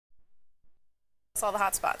What's all the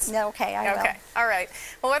hot spots? Okay, I will. Okay, all right.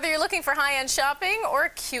 Well, whether you're looking for high-end shopping or a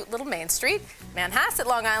cute little Main Street, Manhasset,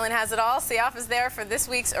 Long Island has it all. Siafa's there for this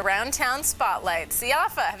week's Around Town Spotlight.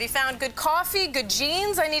 Siafa, have you found good coffee, good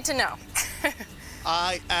jeans? I need to know.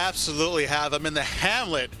 I absolutely have. I'm in the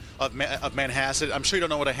hamlet of Manhasset. I'm sure you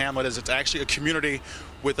don't know what a hamlet is. It's actually a community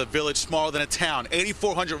with a village smaller than a town.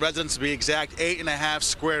 8,400 residents to be exact, 8.5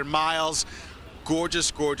 square miles. Gorgeous,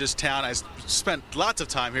 gorgeous town. I spent lots of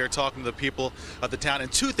time here talking to the people of the town,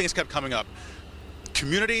 and two things kept coming up: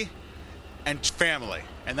 community and family.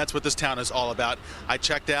 And that's what this town is all about. I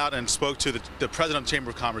checked out and spoke to the president of the Chamber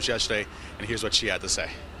of Commerce yesterday, and here's what she had to say.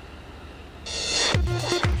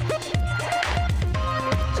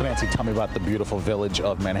 So Nancy, tell me about the beautiful village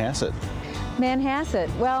of Manhasset.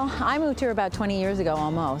 Manhasset. Well, I moved here about 20 years ago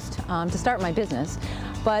almost to start my business.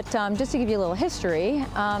 But just to give you a little history,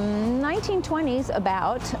 1920s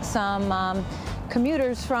about, some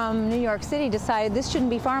commuters from New York City decided this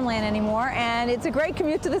shouldn't be farmland anymore, and it's a great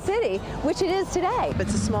commute to the city, which it is today.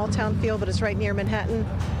 It's a small town feel, but it's right near Manhattan.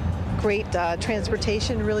 Great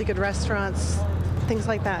transportation, really good restaurants, things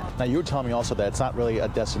like that. Now, you were telling me also that it's not really a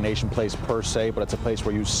destination place per se, but it's a place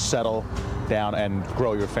where you settle down and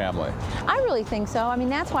grow your family. I really think so. I mean,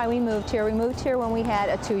 that's why we moved here. We moved here when we had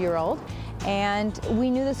a 2-year-old. And we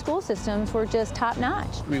knew the school systems were just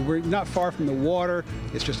top-notch. I mean, we're not far from the water.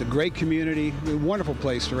 It's just a great community, a wonderful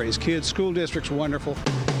place to raise kids. School district's wonderful.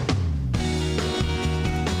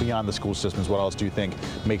 Beyond the school systems, what else do you think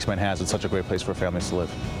makes Manhasset such a great place for families to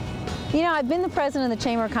live? You know, I've been the president of the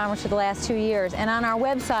Chamber of Commerce for the last 2 years, and on our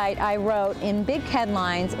website I wrote in big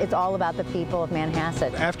headlines, it's all about the people of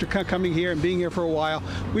Manhasset. After coming here and being here for a while,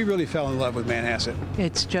 we really fell in love with Manhasset.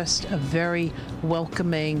 It's just a very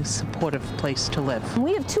welcoming, supportive place to live.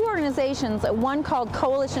 We have two organizations, one called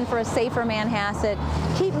Coalition for a Safer Manhasset,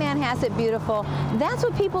 Keep Manhasset Beautiful. That's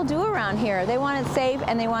what people do around here. They want it safe,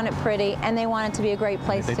 and they want it pretty, and they want it to be a great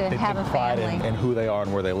place to have a family. Pride in who they are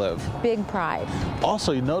and where they live. Big pride.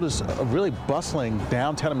 Also, you notice a really bustling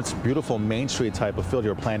downtown, it's beautiful Main Street type of feel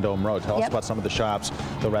here, Plandome Road. Tell us about some of the shops,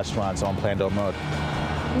 the restaurants on Plandome Road.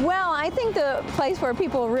 Well, I think the place where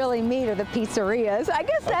people really meet are the pizzerias. I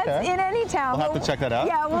guess that's in any town. We'll have to check that out.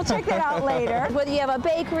 Yeah, we'll check that out later. Whether you have a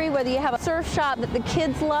bakery, whether you have a surf shop that the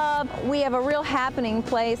kids love, we have a real happening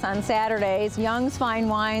place on Saturdays, Young's Fine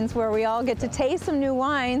Wines, where we all get to taste some new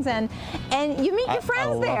wines, and you meet your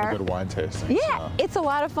friends there. I love a good wine tasting. Yeah, it's a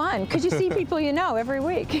lot of fun because you see people you know every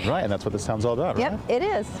week. Right, and that's what this town's all about, right? Yep, it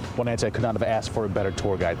is. Well, Nancy, I could not have asked for a better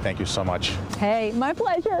tour guide. Thank you so much. Hey, my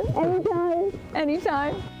pleasure. Anytime.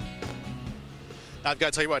 Anytime. I've got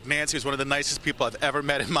to tell you what, Nancy is one of the nicest people I've ever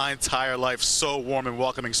met in my entire life. So warm and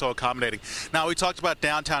welcoming, so accommodating. Now, we talked about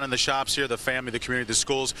downtown and the shops here, the family, the community, the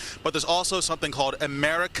schools, but there's also something called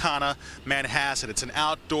Americana Manhasset. It's an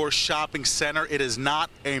outdoor shopping center. It is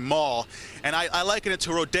not a mall. And I liken it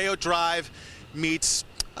to Rodeo Drive meets,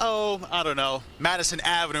 I don't know, Madison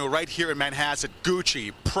Avenue right here in Manhasset.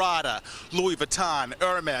 Gucci, Prada, Louis Vuitton,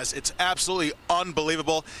 Hermes. It's absolutely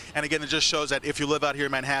unbelievable. And again, it just shows that if you live out here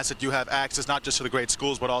in Manhasset, you have access not just to the great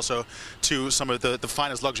schools, but also to some of the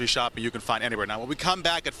finest luxury shopping you can find anywhere. Now, when we come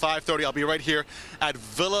back at 5:30, I'll be right here at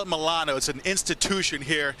Villa Milano. It's an institution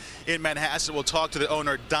here in Manhasset. We'll talk to the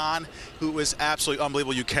owner, Don, who is absolutely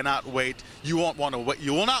unbelievable. You cannot wait. You won't want to wait.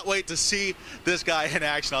 You will not wait to see this guy in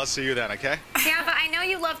action. I'll see you then, okay? Yeah, but I know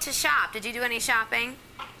you love to shop. Did you do any shopping?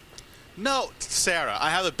 No, Sarah, I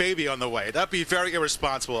have a baby on the way. That'd be very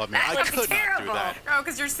irresponsible of me. I could not do that. Oh,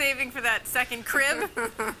 because you're saving for that second crib?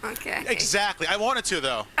 Okay. Exactly. I wanted to,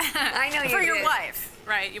 though. I know you For did. your wife,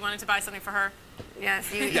 right? You wanted to buy something for her?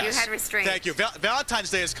 Yes, you had restraint. Thank you.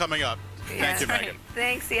 Valentine's Day is coming up. Yes. Thank you, Megan.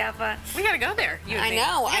 Thanks, Siafa. We got to go there. You and I me.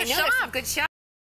 know. There's some good shops.